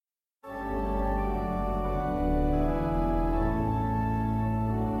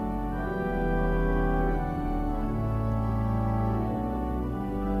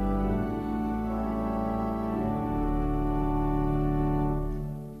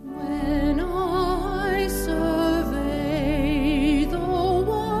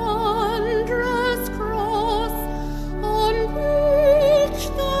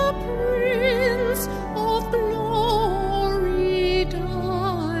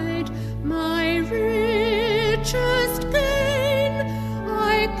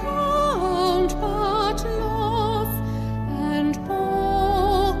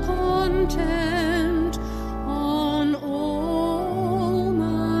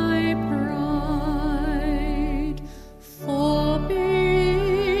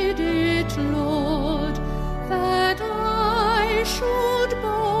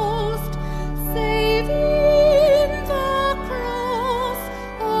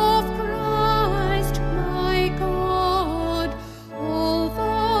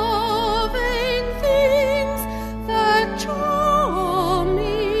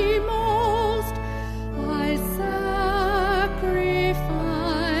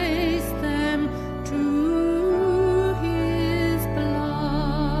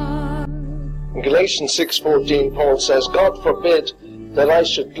In Galatians 6:14, Paul says, God forbid that I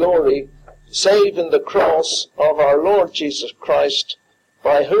should glory save in the cross of our Lord Jesus Christ,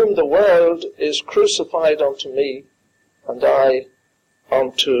 by whom the world is crucified unto me, and I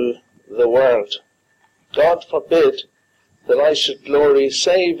unto the world. God forbid that I should glory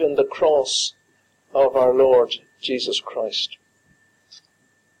save in the cross of our Lord Jesus Christ.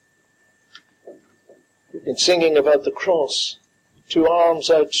 We've been singing about the cross, 2 arms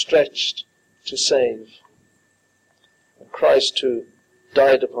outstretched to save, and Christ who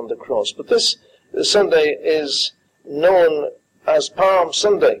died upon the cross. But this Sunday is known as Palm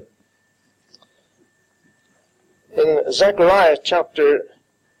Sunday. In Zechariah chapter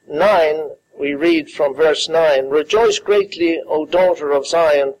 9, we read from verse 9, Rejoice greatly, O daughter of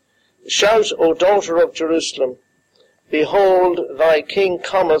Zion. Shout, O daughter of Jerusalem. Behold, thy king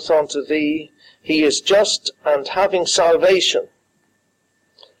cometh unto thee. He is just and having salvation,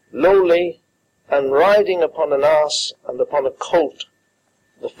 lowly, and riding upon an ass, and upon a colt,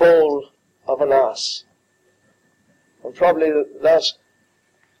 the foal of an ass. And probably that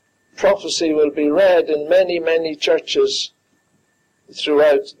prophecy will be read in many, many churches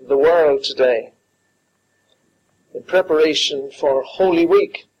throughout the world today, in preparation for Holy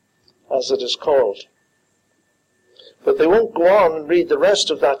Week, as it is called. But they won't go on and read the rest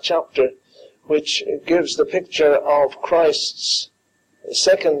of that chapter, which gives the picture of Christ's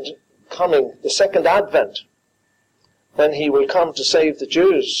second coming, the second advent, when he will come to save the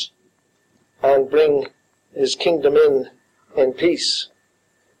Jews and bring his kingdom in peace.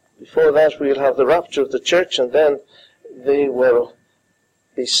 Before that we'll have the rapture of the church, and then they will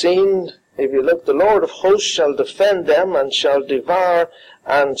be seen. If you look, the Lord of hosts shall defend them, and shall devour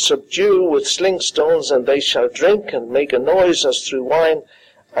and subdue with sling stones, and they shall drink and make a noise as through wine,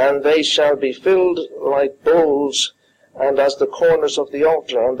 and they shall be filled like bowls, and as the corners of the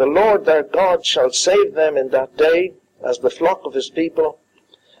altar. And the Lord their God shall save them in that day, as the flock of his people,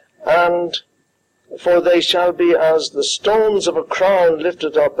 and for they shall be as the stones of a crown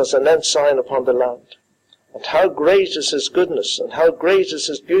lifted up as an ensign upon the land. And how great is his goodness, and how great is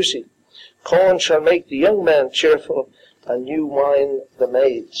his beauty! Corn shall make the young men cheerful, and new wine the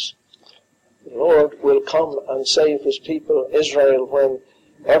maids. The Lord will come and save his people Israel when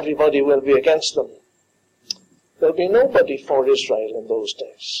everybody will be against them. There'll be nobody for Israel in those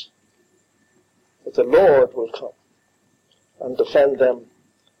days. But the Lord will come and defend them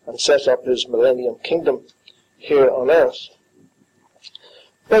and set up his millennium kingdom here on earth.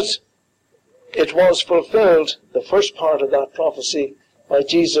 But it was fulfilled, the first part of that prophecy, by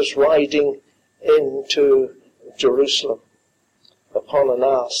Jesus riding into Jerusalem upon an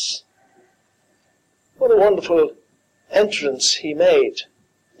ass. What a wonderful entrance he made.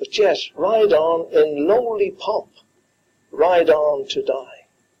 But yet, ride on in lowly pomp, ride on to die.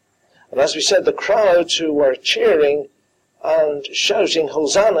 And as we said, the crowds who were cheering and shouting,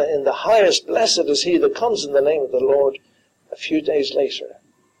 Hosanna in the highest, blessed is he that comes in the name of the Lord, a few days later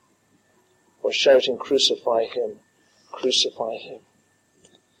were shouting, crucify him, crucify him.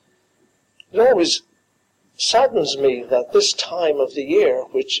 It always saddens me that this time of the year,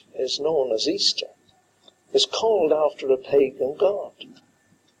 which is known as Easter, is called after a pagan god.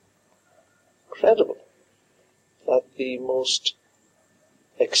 Incredible that the most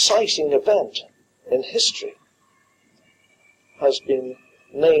exciting event in history has been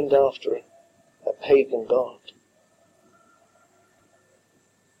named after a pagan god.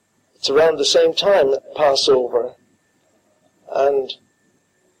 It's around the same time, Passover, and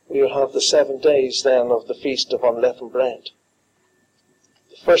we'll have the 7 days then of the Feast of Unleavened Bread.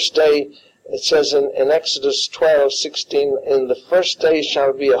 The first day, it says in Exodus 12:16, in the first day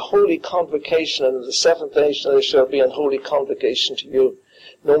shall be a holy convocation, and in the 7th day there shall be an holy convocation to you.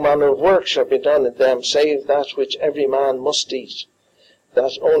 No manner of work shall be done in them, save that which every man must eat,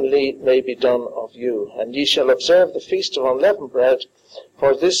 that only may be done of you. And ye shall observe the Feast of Unleavened Bread,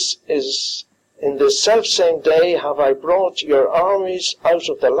 for this is, in this selfsame day have I brought your armies out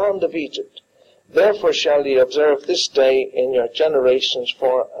of the land of Egypt. Therefore shall ye observe this day in your generations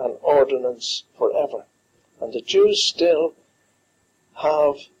for an ordinance forever. And the Jews still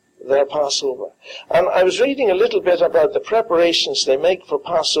have their Passover. And I was reading a little bit about the preparations they make for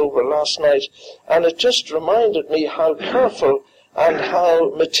Passover last night, and it just reminded me how careful and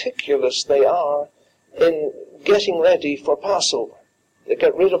how meticulous they are in getting ready for Passover. They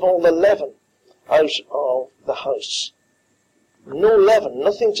get rid of all the leaven out of the house. No leaven,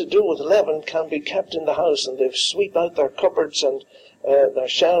 nothing to do with leaven can be kept in the house, and they sweep out their cupboards and their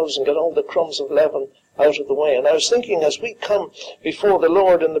shelves and get all the crumbs of leaven out of the way. And I was thinking, as we come before the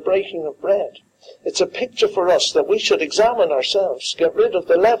Lord in the breaking of bread, it's a picture for us that we should examine ourselves, get rid of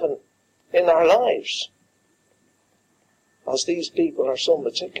the leaven in our lives, as these people are so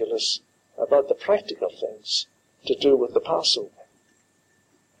meticulous about the practical things to do with the Passover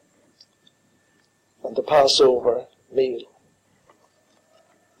and the Passover meal.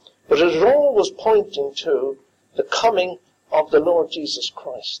 But it is always pointing to the coming of the Lord Jesus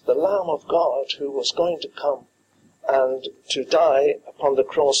Christ, the Lamb of God who was going to come and to die upon the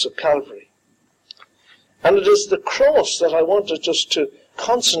cross of Calvary. And it is the cross that I wanted just to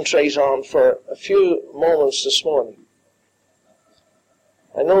concentrate on for a few moments this morning.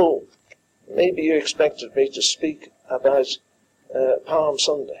 I know maybe you expected me to speak about Palm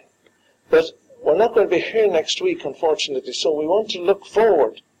Sunday, but we're not going to be here next week, unfortunately, so we want to look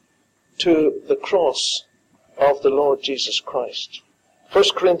forward to the cross of the Lord Jesus Christ.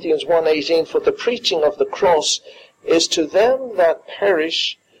 1 Corinthians 1:18, for the preaching of the cross is to them that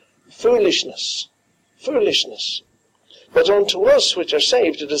perish foolishness, but unto us which are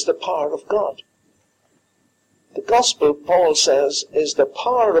saved it is the power of God. The gospel, Paul says, is the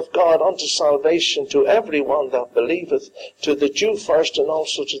power of God unto salvation to everyone that believeth, to the Jew first and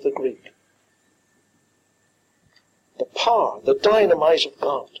also to the Greek. The power, the dynamite of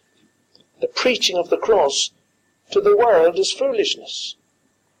God. The preaching of the cross to the world is foolishness.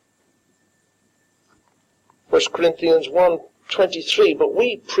 1 Corinthians 1:23, but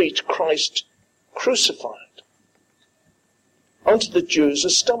we preach Christ crucified. Unto the Jews a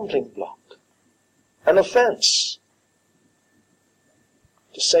stumbling block, an offense.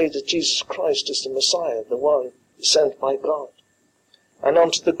 To say that Jesus Christ is the Messiah, the one sent by God. And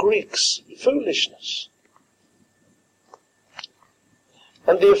unto the Greeks, foolishness.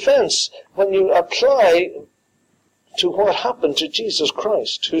 And the offense, when you apply to what happened to Jesus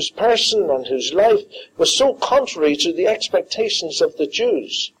Christ, whose person and whose life was so contrary to the expectations of the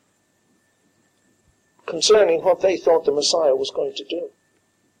Jews concerning what they thought the Messiah was going to do.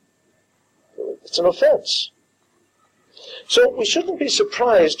 It's an offense. So we shouldn't be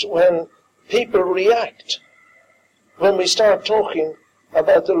surprised when people react when we start talking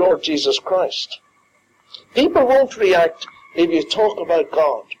about the Lord Jesus Christ. People won't react if you talk about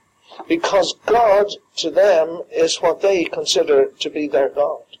God, because God to them is what they consider to be their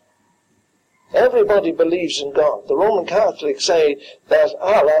God. Everybody believes in God. The Roman Catholics say that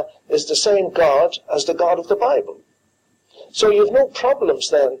Allah is the same God as the God of the Bible. So you've no problems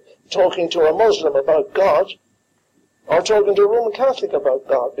then talking to a Muslim about God or talking to a Roman Catholic about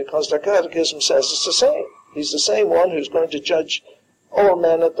God, because their catechism says it's the same. He's the same one who's going to judge all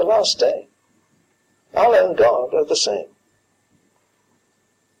men at the last day. Allah and God are the same.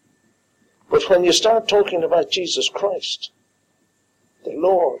 But when you start talking about Jesus Christ, the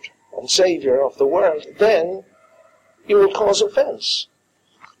Lord and Savior of the world, then you will cause offense.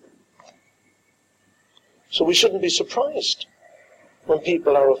 So we shouldn't be surprised when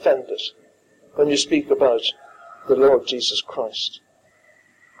people are offended when you speak about the Lord Jesus Christ.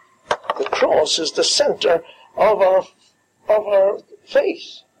 The cross is the center of our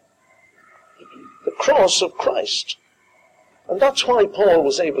faith. The cross of Christ. And that's why Paul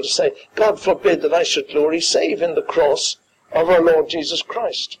was able to say, God forbid that I should glory save in the cross of our Lord Jesus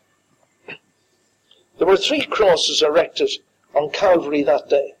Christ. There were 3 crosses erected on Calvary that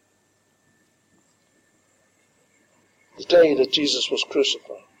day. The day that Jesus was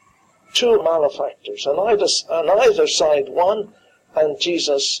crucified. 2 malefactors, on either side one, and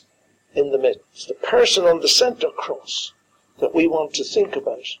Jesus in the midst. The person on the center cross that we want to think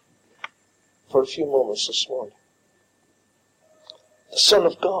about for a few moments this morning. The Son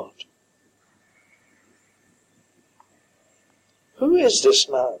of God. Who is this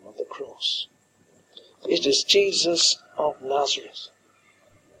man on the cross? It is Jesus of Nazareth.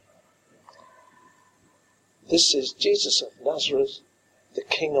 This is Jesus of Nazareth, the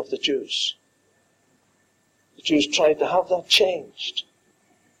King of the Jews. The Jews tried to have that changed.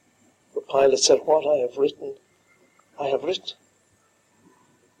 But Pilate said, what I have written, I have written.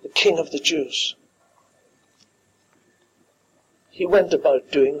 The King of the Jews. He went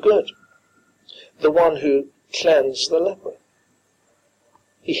about doing good. The one who cleansed the leper.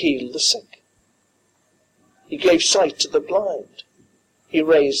 He healed the sick. He gave sight to the blind. He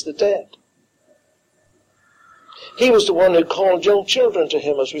raised the dead. He was the one who called young children to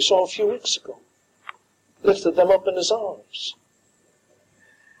him, as we saw a few weeks ago. Lifted them up in his arms.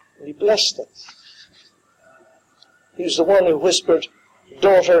 And he blessed them. He was the one who whispered,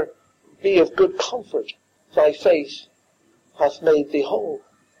 daughter, be of good comfort. Thy faith hath made thee whole.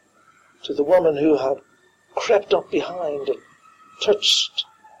 To the woman who had crept up behind and touched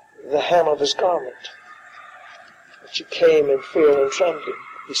the hem of his garment. And she came in fear and trembling.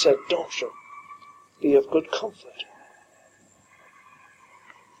 He said, daughter, be of good comfort.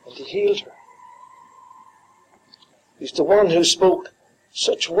 And he healed her. He's the one who spoke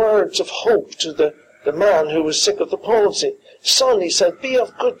such words of hope to the man who was sick of the palsy. Son, he said, be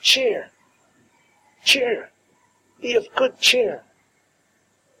of good cheer. Cheer. Be of good cheer.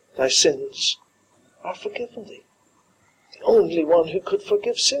 Thy sins are forgiven thee. The only one who could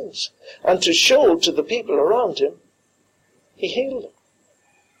forgive sins. And to show to the people around him, he healed them.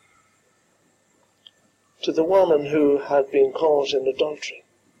 To the woman who had been caught in adultery,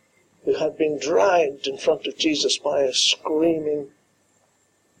 who had been dragged in front of Jesus by a screaming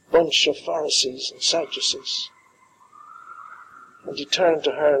bunch of Pharisees and Sadducees. And he turned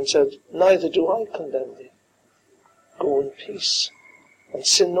to her and said, neither do I condemn thee. Go in peace and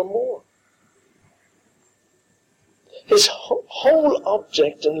sin no more. His whole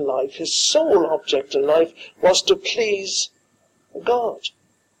object in life, his sole object in life, was to please God,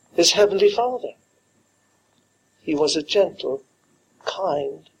 his heavenly Father. He was a gentle,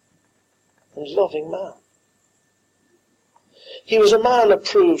 kind, and loving man. He was a man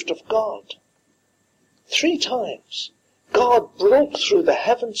approved of God. 3 times God broke through the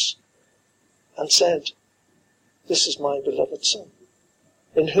heavens and said, this is my beloved Son,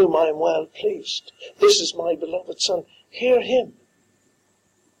 in whom I am well pleased. This is my beloved Son. Hear him.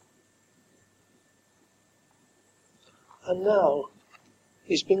 And now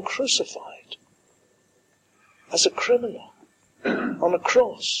he's been crucified as a criminal on a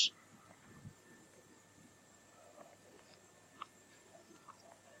cross.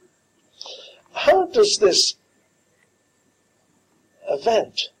 How does this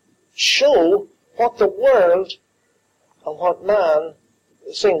event show what the world and what man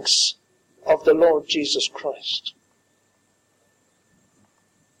thinks of the Lord Jesus Christ?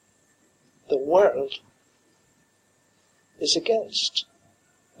 The world is against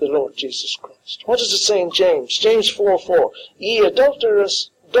the Lord Jesus Christ. What does it say in James? James 4:4. Ye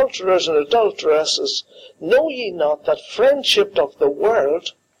adulterers and adulteresses, know ye not that friendship of the world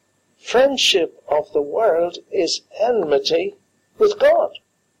is enmity with God?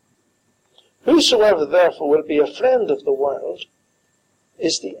 Whosoever therefore will be a friend of the world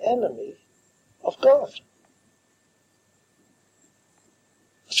is the enemy of God.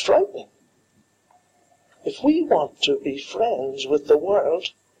 It's frightening. If we want to be friends with the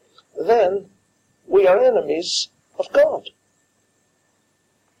world, then we are enemies of God.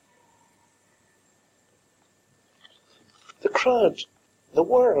 The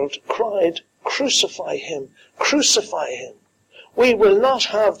world cried, crucify him, crucify him. We will not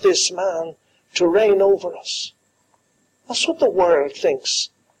have this man to reign over us. That's what the world thinks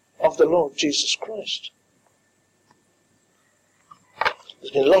of the Lord Jesus Christ.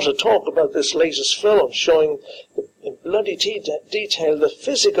 There's been a lot of talk about this latest film showing in bloody detail the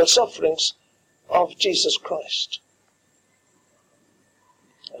physical sufferings of Jesus Christ.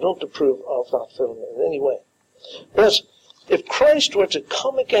 I don't approve of that film in any way. But if Christ were to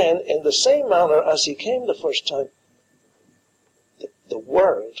come again in the same manner as he came the first time, the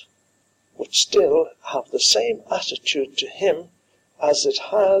world would still have the same attitude to him as it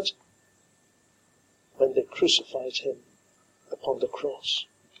had when they crucified him upon the cross.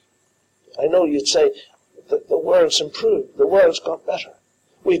 I know you'd say that the world's improved, the world's got better.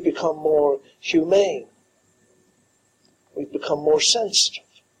 We've become more humane. We've become more sensitive.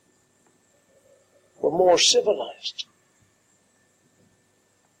 We're more civilized.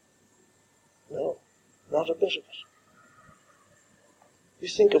 No, not a bit of it. You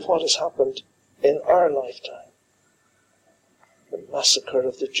think of what has happened in our lifetime. The massacre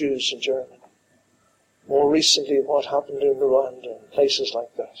of the Jews in Germany. More recently, what happened in Rwanda and places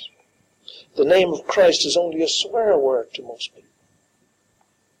like that. The name of Christ is only a swear word to most people.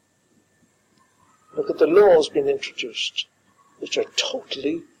 Look at the laws being introduced, which are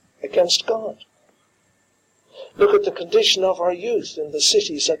totally against God. Look at the condition of our youth in the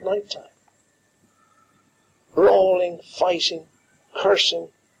cities at night time. Brawling, fighting, cursing.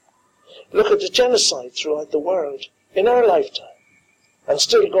 Look at the genocide throughout the world in our lifetime and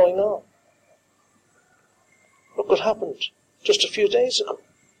still going on. Look what happened just a few days ago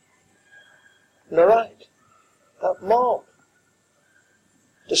in Iraq. That mob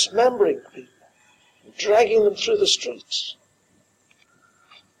dismembering people, dragging them through the streets.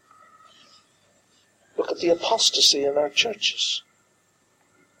 Look at the apostasy in our churches.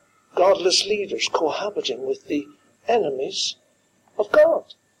 Godless leaders cohabiting with the enemies of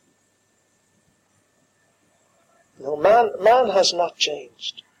God. No, man has not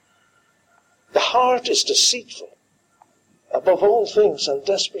changed. The heart is deceitful, above all things, and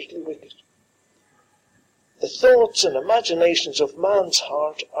desperately wicked. The thoughts and imaginations of man's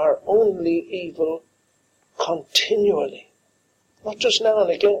heart are only evil continually. Not just now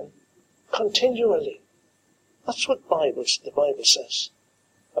and again, continually. That's what the Bible says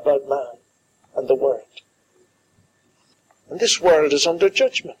about man and the world. And this world is under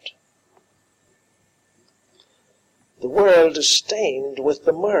judgment. The world is stained with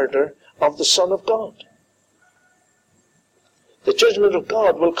the murder of the Son of God. The judgment of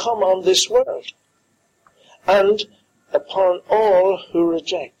God will come on this world and upon all who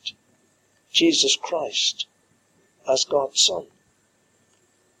reject Jesus Christ as God's Son.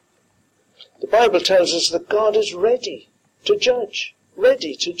 The Bible tells us that God is ready to judge.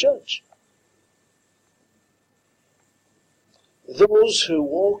 Ready to judge. Those who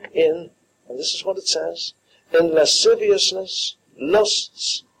walk in, and this is what it says, in lasciviousness,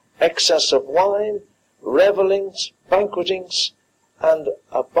 lusts, excess of wine, revellings, banquetings, and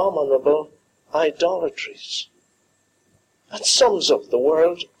abominable idolatries. That sums up the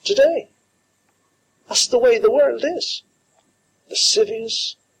world today. That's the way the world is.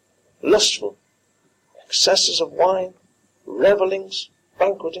 Lascivious, lustful, excesses of wine, revellings,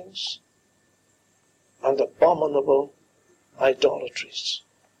 banquetings, and abominable idolatries.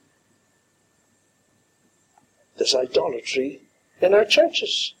 There's idolatry in our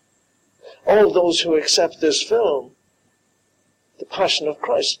churches. All those who accept this film, The Passion of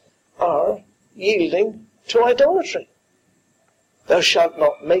Christ, are yielding to idolatry. Thou shalt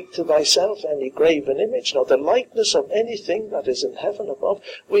not make to thyself any graven image, nor the likeness of anything that is in heaven above.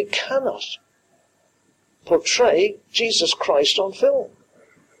 We cannot portray Jesus Christ on film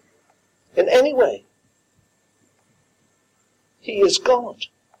in any way. He is God.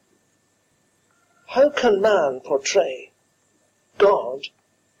 How can man portray God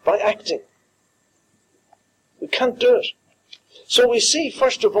by acting? We can't do it. So we see,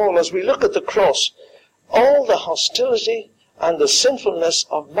 first of all, as we look at the cross, all the hostility and the sinfulness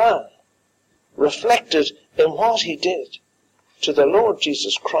of man reflected in what he did to the Lord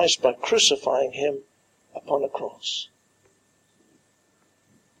Jesus Christ by crucifying him upon a cross.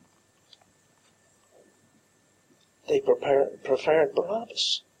 They preferred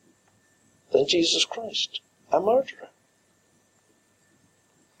Barabbas than Jesus Christ, a murderer.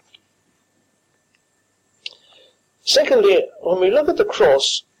 Secondly, when we look at the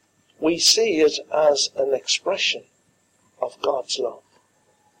cross, we see it as an expression of God's love.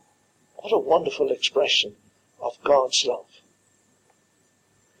 What a wonderful expression of God's love.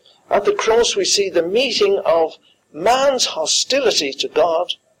 At the cross we see the meeting of man's hostility to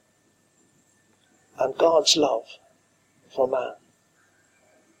God and God's love for man.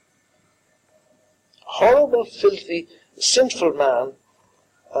 Horrible, filthy, sinful man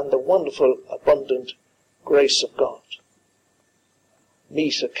and the wonderful, abundant grace of God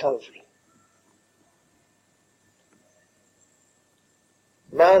meet at Calvary.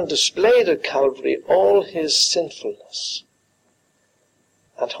 Man displayed at Calvary all his sinfulness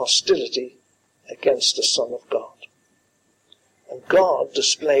and hostility against the Son of God. And God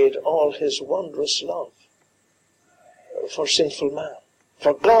displayed all his wondrous love for sinful man.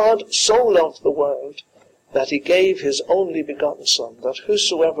 For God so loved the world that he gave his only begotten Son, that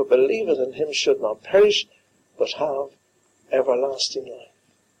whosoever believeth in him should not perish, but have everlasting life.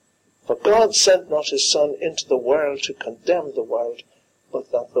 For God sent not his Son into the world to condemn the world,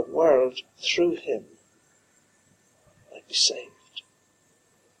 but that the world through him might be saved.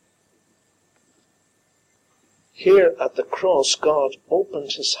 Here at the cross, God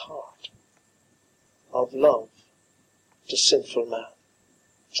opened his heart of love to sinful man.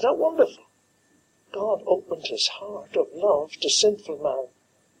 Isn't that wonderful? God opened his heart of love to sinful man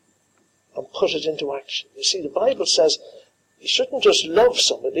and put it into action. You see, the Bible says you shouldn't just love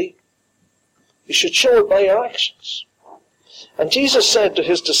somebody, you should show it by your actions. And Jesus said to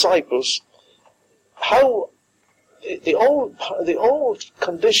his disciples, how the old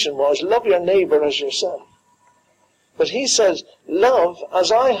condition was, love your neighbor as yourself. But he says, love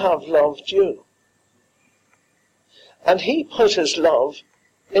as I have loved you. And he put his love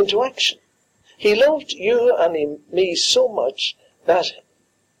into action. He loved you and me so much that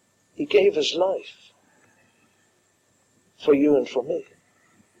he gave his life for you and for me.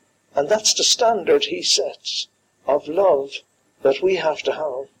 And that's the standard he sets of love that we have to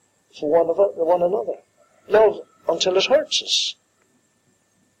have for one another. Love until it hurts us.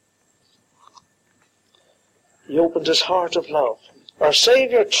 He opened his heart of love. Our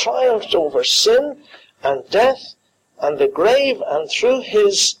Saviour triumphed over sin and death and the grave, and through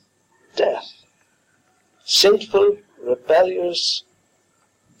his death, sinful, rebellious,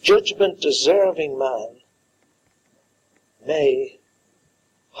 judgment-deserving man may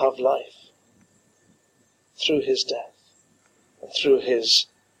have life through his death and through his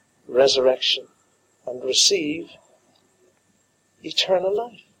resurrection and receive eternal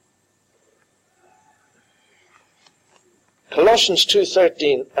life. Colossians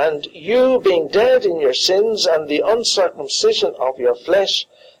 2:13, and you being dead in your sins and the uncircumcision of your flesh,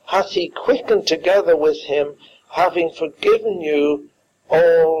 hath he quickened together with him, having forgiven you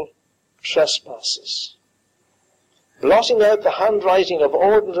all trespasses, blotting out the handwriting of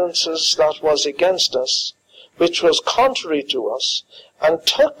ordinances that was against us, which was contrary to us, and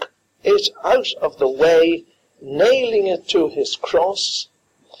took it out of the way, nailing it to his cross,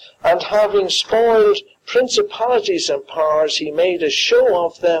 and having spoiled principalities and powers, he made a show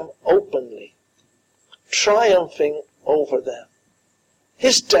of them openly, triumphing over them.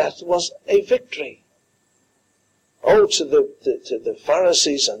 His death was a victory. Oh, to the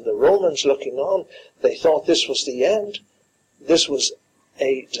Pharisees and the Romans looking on, they thought this was the end. This was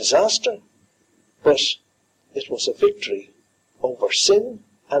a disaster. But it was a victory over sin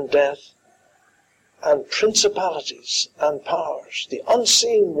and death and principalities and powers. The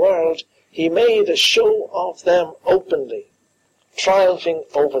unseen world, he made a show of them openly, triumphing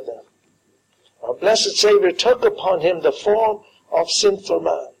over them. Our blessed Saviour took upon him the form of sinful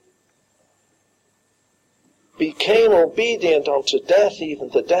man, became obedient unto death, even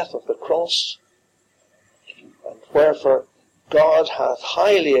the death of the cross, and wherefore God hath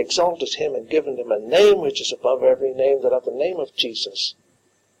highly exalted him and given him a name which is above every name, that at the name of Jesus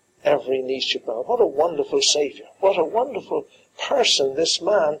every knee should bow. What a wonderful Saviour. What a wonderful person, this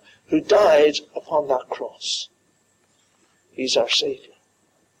man who died upon that cross. He's our Saviour.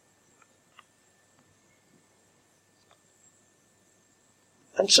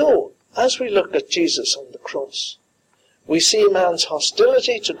 And so, as we look at Jesus on the cross, we see man's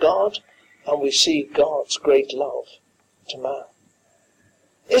hostility to God, and we see God's great love to man.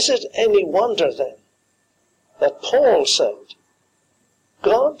 Is it any wonder then that Paul said,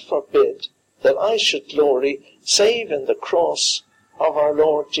 God forbid that I should glory save in the cross of our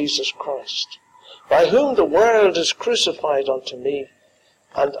Lord Jesus Christ, by whom the world is crucified unto me,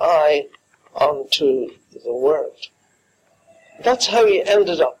 and I unto the world. That's how he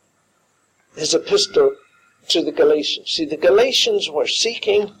ended up his epistle to the Galatians. See, the Galatians were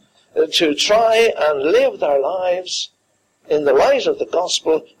seeking to try and live their lives in the light of the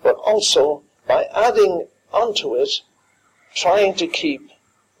gospel, but also by adding onto it, trying to keep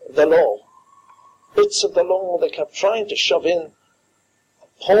the law. Bits of the law they kept trying to shove in.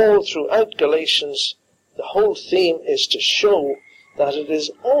 Paul, throughout Galatians, the whole theme is to show that it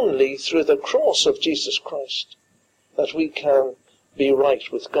is only through the cross of Jesus Christ that we can be right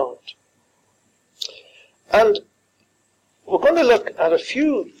with God. And we're going to look at a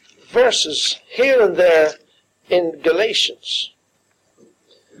few verses here and there in Galatians.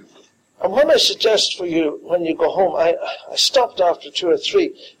 And what I suggest for you when you go home, I stopped after 2 or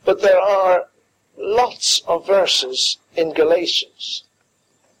 3, but there are lots of verses in Galatians.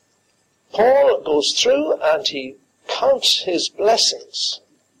 Paul goes through and he counts his blessings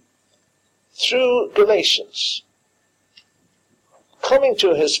through Galatians, coming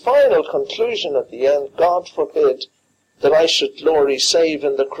to his final conclusion at the end, God forbid that I should glory save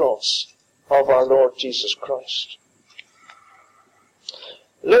in the cross of our Lord Jesus Christ.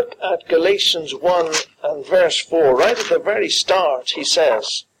 Look at Galatians 1 and verse 4. Right at the very start, he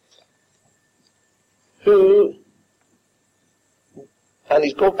says, who, and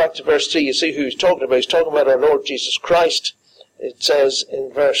he's going back to verse 3, you see who he's talking about. He's talking about our Lord Jesus Christ. It says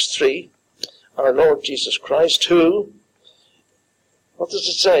in verse 3, our Lord Jesus Christ, who, what does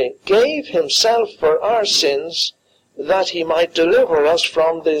it say? Gave himself for our sins, that he might deliver us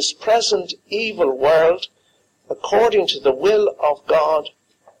from this present evil world, according to the will of God,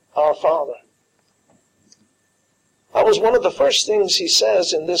 our Father. That was one of the first things he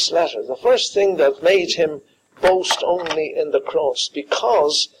says in this letter, the first thing that made him boast only in the cross,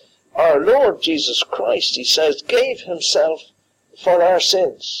 because our Lord Jesus Christ, he says, gave himself for our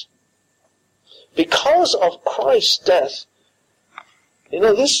sins. Because of Christ's death, you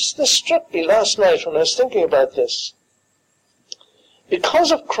know, this struck me last night when I was thinking about this.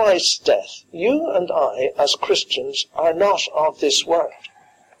 Because of Christ's death, you and I, as Christians, are not of this world.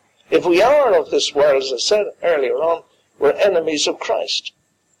 If we are of this world, as I said earlier on, we're enemies of Christ.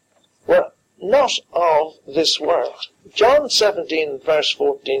 We're not of this world. John 17, verse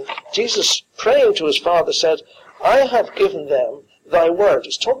 14, Jesus, praying to his Father, said, I have given them thy word.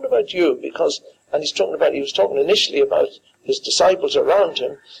 He's talking about you, because, and he was talking initially about his disciples around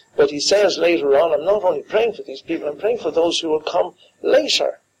him, but he says later on, I'm not only praying for these people, I'm praying for those who will come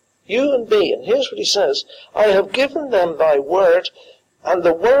later, you and me. And here's what he says, I have given them thy word, and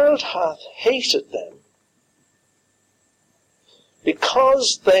the world hath hated them,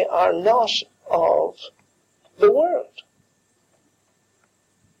 because they are not of the world,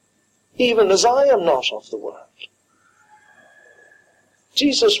 even as I am not of the world.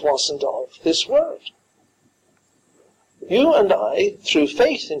 Jesus wasn't of this world. You and I, through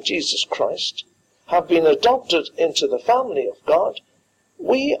faith in Jesus Christ, have been adopted into the family of God.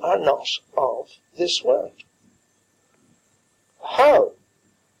 We are not of this world. How?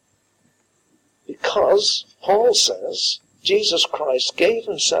 Because, Paul says, Jesus Christ gave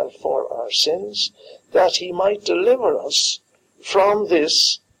himself for our sins, that he might deliver us from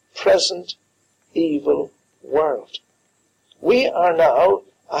this present evil world. We are now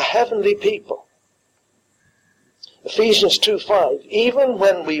a heavenly people. Ephesians 2:5, even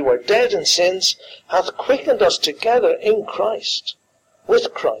when we were dead in sins, hath quickened us together in Christ,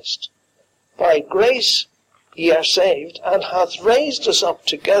 with Christ. By grace ye are saved, and hath raised us up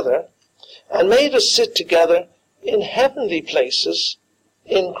together, and made us sit together in heavenly places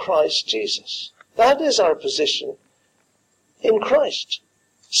in Christ Jesus. That is our position in Christ,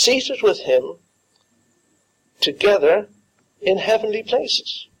 seated with him together in heavenly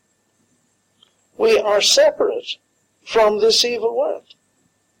places. We are separate from this evil world.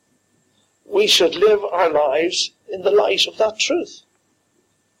 We should live our lives in the light of that truth.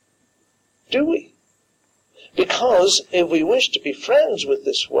 Do we? Because if we wish to be friends with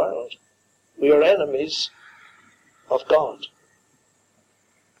this world, we are enemies of God.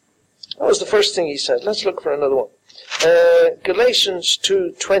 That was the first thing he said. Let's look for another one. Galatians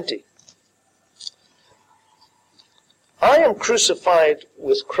 2:20. I am crucified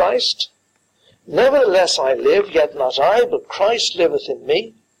with Christ. Nevertheless I live, yet not I, but Christ liveth in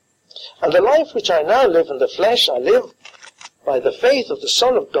me. And the life which I now live in the flesh, I live by the faith of the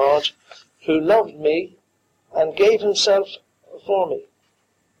Son of God, who loved me and gave himself for me.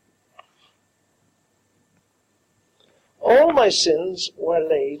 All my sins were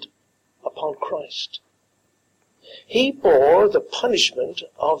laid upon Christ. He bore the punishment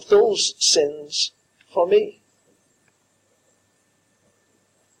of those sins for me.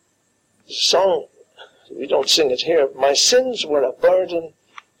 The song, we don't sing it here, my sins were a burden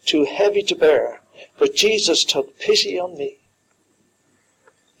too heavy to bear, but Jesus took pity on me.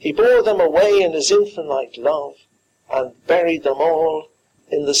 He bore them away in his infinite love and buried them all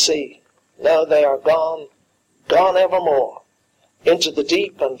in the sea. Now they are gone, gone evermore, into the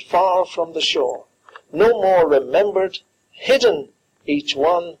deep and far from the shore. No more remembered, hidden each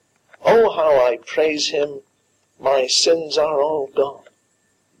one. Oh, how I praise him, my sins are all gone.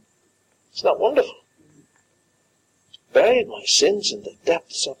 Isn't that wonderful? He's buried my sins in the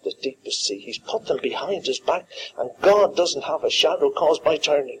depths of the deepest sea. He's put them behind his back, and God doesn't have a shadow caused by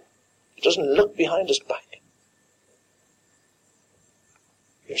turning. He doesn't look behind his back.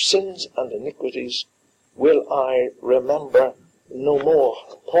 Your sins and iniquities will I remember no more.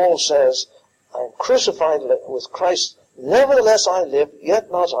 Paul says, I am crucified with Christ. Nevertheless I live,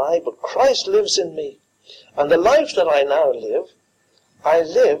 yet not I, but Christ lives in me. And the life that I now live, I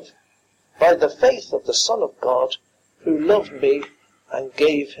live by the faith of the Son of God, who loved me and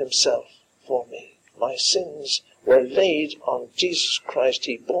gave himself for me. My sins were laid on Jesus Christ.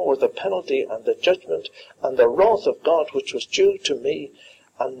 He bore the penalty and the judgment and the wrath of God which was due to me.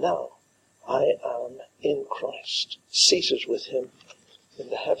 And now I am in Christ, seated with him in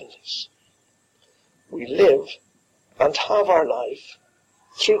the heavenlies. We live and have our life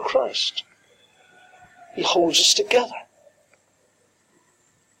through Christ. He holds us together.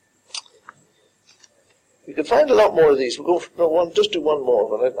 You can find a lot more of these. We'll go for one, just do one more.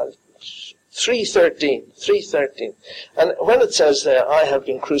 3:13. And when it says there, I have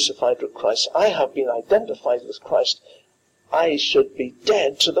been crucified with Christ, I have been identified with Christ, I should be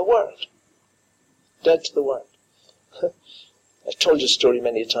dead to the world. Dead to the world. I've told you a story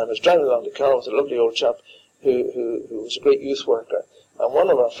many a time. I was driving along the car with a lovely old chap who was a great youth worker, and one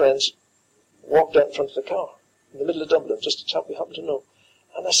of our friends walked out in front of the car in the middle of Dublin, just a chap we happened to know.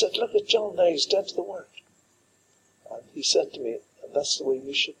 And I said, look at John now, he's dead to the world. And he said to me, and that's the way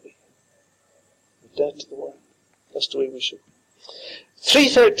we should be. We're dead to the world. That's the way we should be.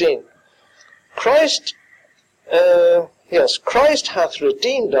 3:13. Christ hath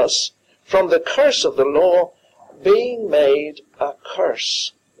redeemed us from the curse of the law, being made a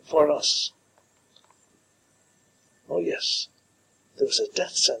curse for us. Oh yes, there was a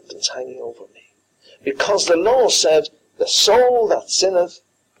death sentence hanging over me. Because the law said, the soul that sinneth,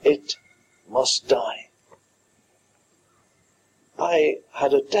 it must die. I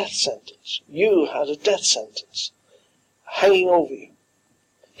had a death sentence. You had a death sentence hanging over you.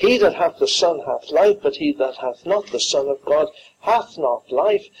 He that hath the Son hath life, but he that hath not the Son of God hath not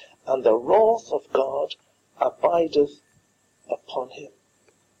life, and the wrath of God abideth upon him.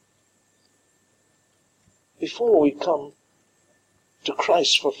 Before we come to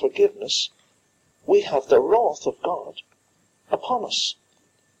Christ for forgiveness, we have the wrath of God upon us,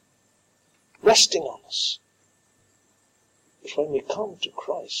 resting on us. But when we come to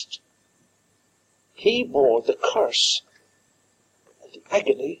Christ, he bore the curse and the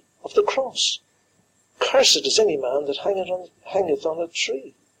agony of the cross. Cursed is any man that hangeth on a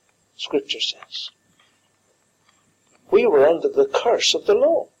tree, Scripture says. We were under the curse of the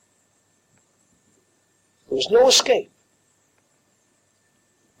law. There was no escape.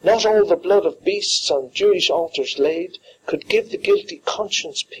 Not all the blood of beasts on Jewish altars laid could give the guilty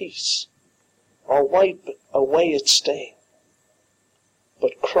conscience peace, or wipe away its stain.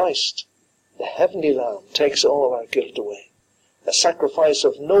 But Christ, the heavenly Lamb, takes all our guilt away, a sacrifice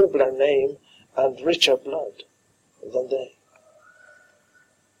of nobler name and richer blood than they.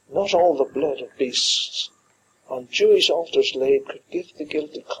 Not all the blood of beasts on Jewish altars laid could give the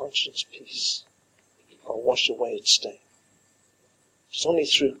guilty conscience peace, or wash away its stain. It's only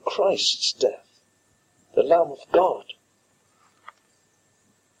through Christ's death, the Lamb of God,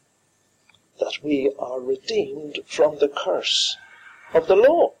 that we are redeemed from the curse of the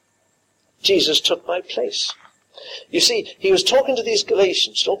law. Jesus took my place. You see, he was talking to these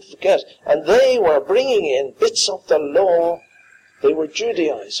Galatians, don't forget, and they were bringing in bits of the law. They were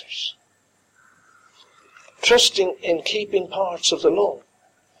Judaizers, trusting in keeping parts of the law,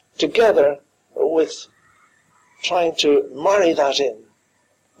 together with trying to marry that in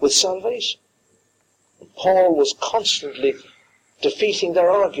with salvation. Paul was constantly defeating their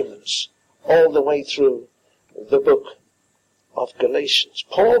arguments all the way through the book of Galatians.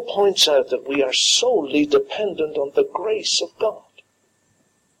 Paul points out that we are solely dependent on the grace of God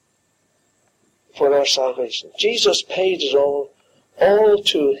for our salvation. Jesus paid it all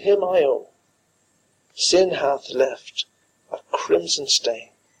to him I owe. Sin hath left a crimson stain.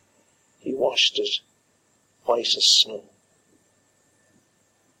 He washed it white as snow.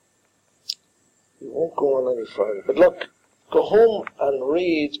 We won't go on any further, but look, go home and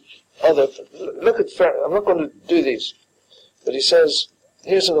read other. Look at. I'm not going to do these, but he says,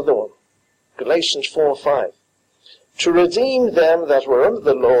 here's another one, Galatians 4:5. To redeem them that were under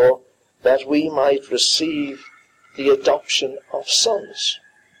the law, that we might receive the adoption of sons,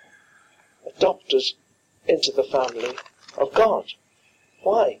 adopted into the family of God.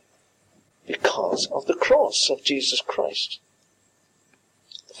 Why? Because of the cross of Jesus Christ.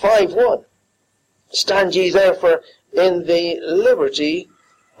 5:1. Stand ye therefore in the liberty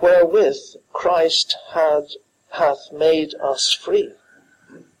wherewith Christ hath made us free.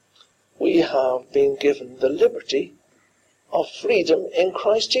 We have been given the liberty of freedom in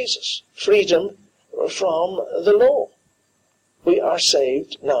Christ Jesus. Freedom from the law. We are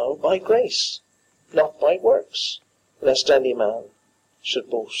saved now by grace, not by works, lest any man should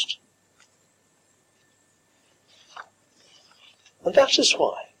boast. And that is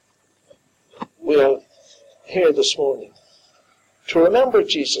why we are here this morning, to remember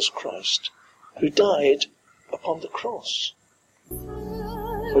Jesus Christ, who died upon the cross.